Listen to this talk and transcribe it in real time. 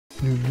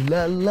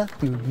La la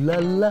la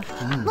la.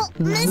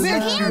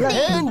 Mr.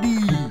 Handy!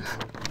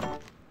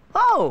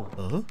 Oh,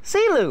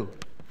 Sealoo,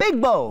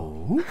 Big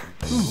Bo.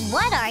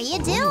 What are you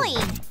doing?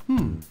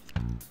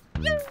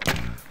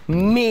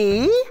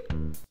 Me?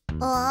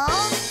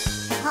 Oh?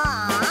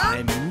 Huh?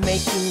 I'm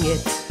making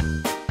it.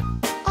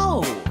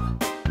 Oh,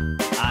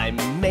 I'm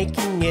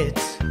making it.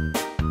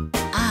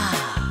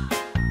 Ah.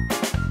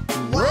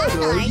 What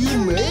are you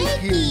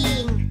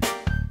making?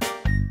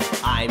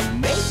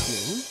 I'm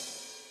making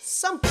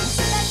something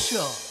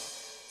special.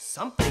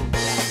 Something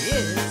that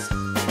is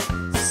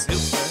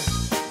super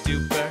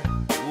duper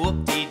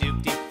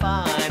whoop-de-doop-de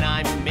fun.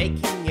 I'm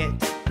making it.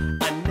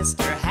 I'm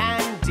Mr.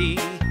 Handy.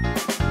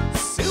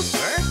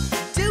 Super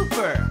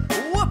duper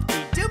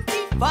whoop-de-doop-de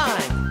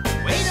fun.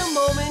 Wait a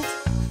moment.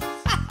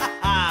 Ha ha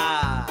ha.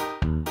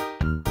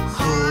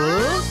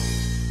 Huh?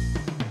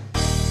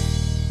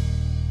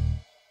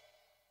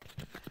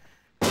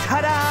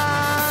 Ta-da!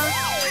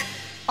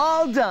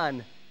 All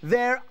done.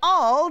 They're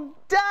all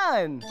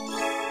done.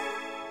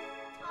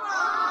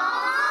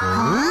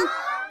 Huh?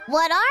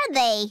 What are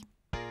they?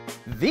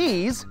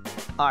 These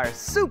are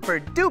super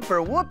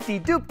duper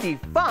whoop-de-doop-de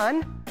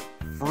fun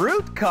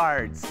fruit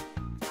cards.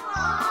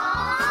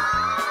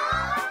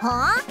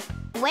 Huh?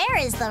 Where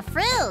is the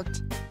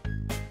fruit?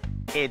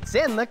 It's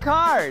in the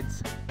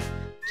cards.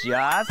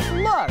 Just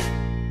look.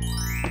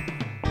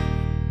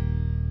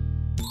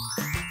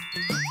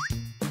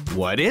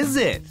 What is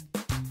it?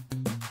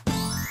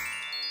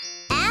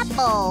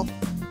 Apple.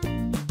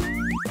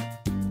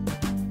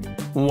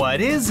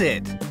 What is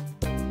it?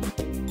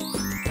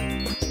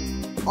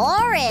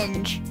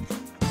 Orange.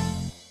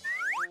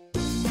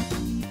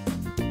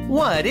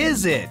 What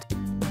is it?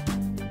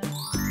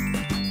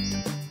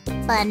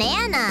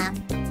 Banana.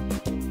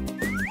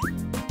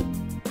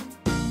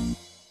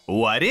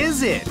 What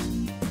is it?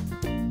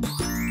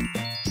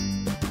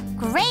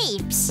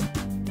 Grapes.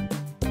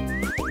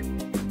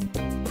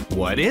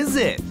 What is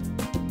it?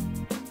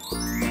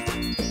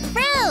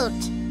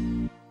 Fruit.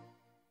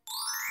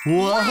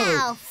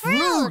 Wow,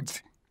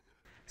 fruit!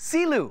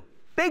 Sealoo,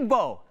 Big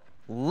Bo,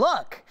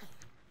 look.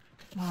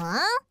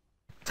 Huh?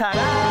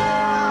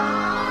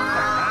 Ta-da!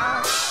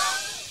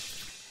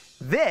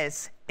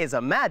 This is a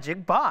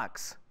magic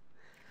box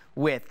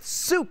with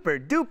super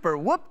duper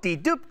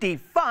whoop-de-doop-de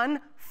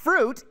fun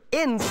fruit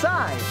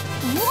inside.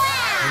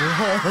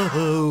 Wow!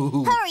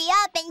 Whoa! Hurry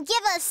up and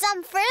give us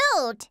some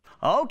fruit.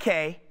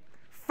 Okay,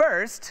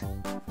 first,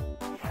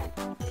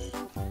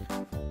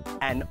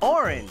 an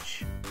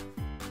orange.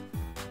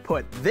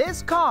 Put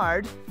this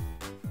card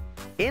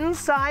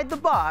inside the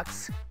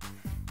box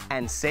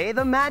and say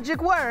the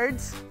magic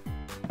words.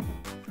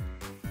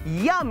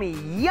 Yummy,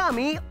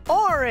 yummy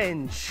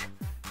orange.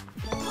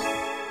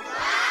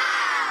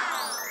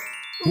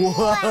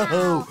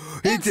 Wow!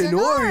 It's an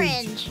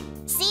orange.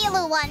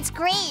 Sealoo wants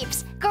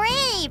grapes.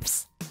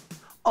 Grapes!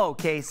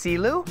 Okay,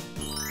 Sealoo,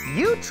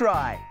 you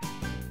try.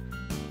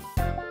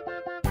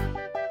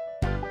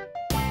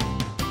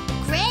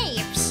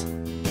 Grapes.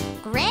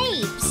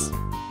 Grapes.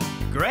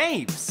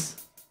 Grapes.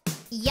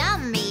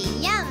 Yummy,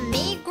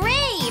 yummy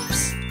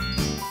grapes.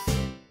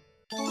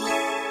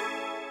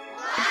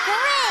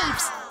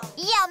 Grapes!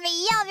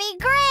 Yummy, yummy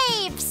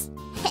grapes!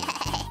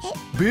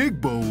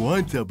 Big Bo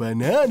wants a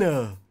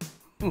banana.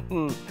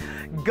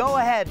 Go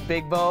ahead,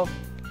 Big Bo.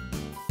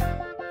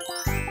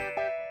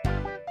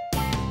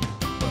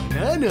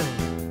 Banana.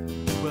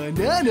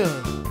 Banana.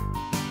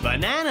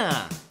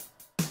 Banana.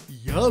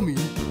 Yummy,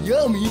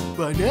 yummy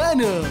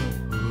banana.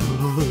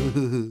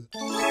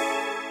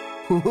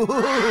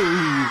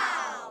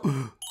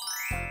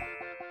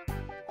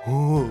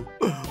 Oh,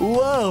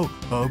 wow,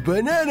 a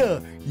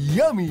banana.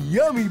 Yummy,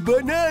 yummy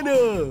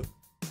banana.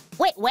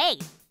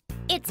 Wait.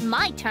 It's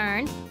my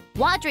turn.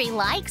 Wadri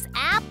likes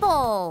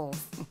apples.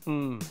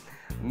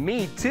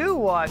 Me too,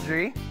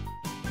 Wadri.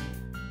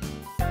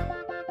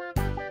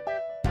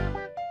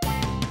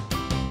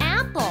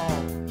 Apple.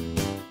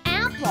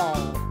 Apple.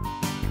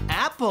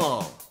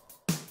 Apple.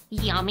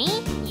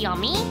 Yummy,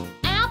 yummy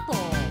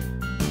apple.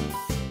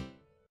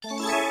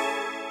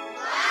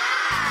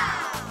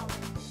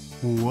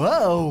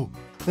 Wow,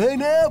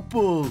 an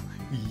apple.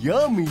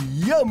 Yummy,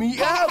 yummy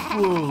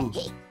apple.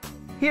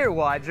 Here,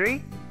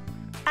 Wadri,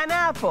 an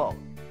apple.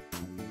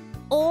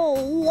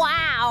 Oh,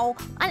 wow.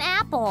 An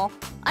apple.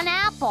 An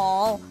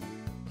apple.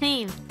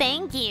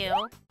 Thank you.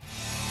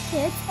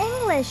 Kids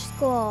English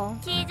School.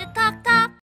 키즈톡톡.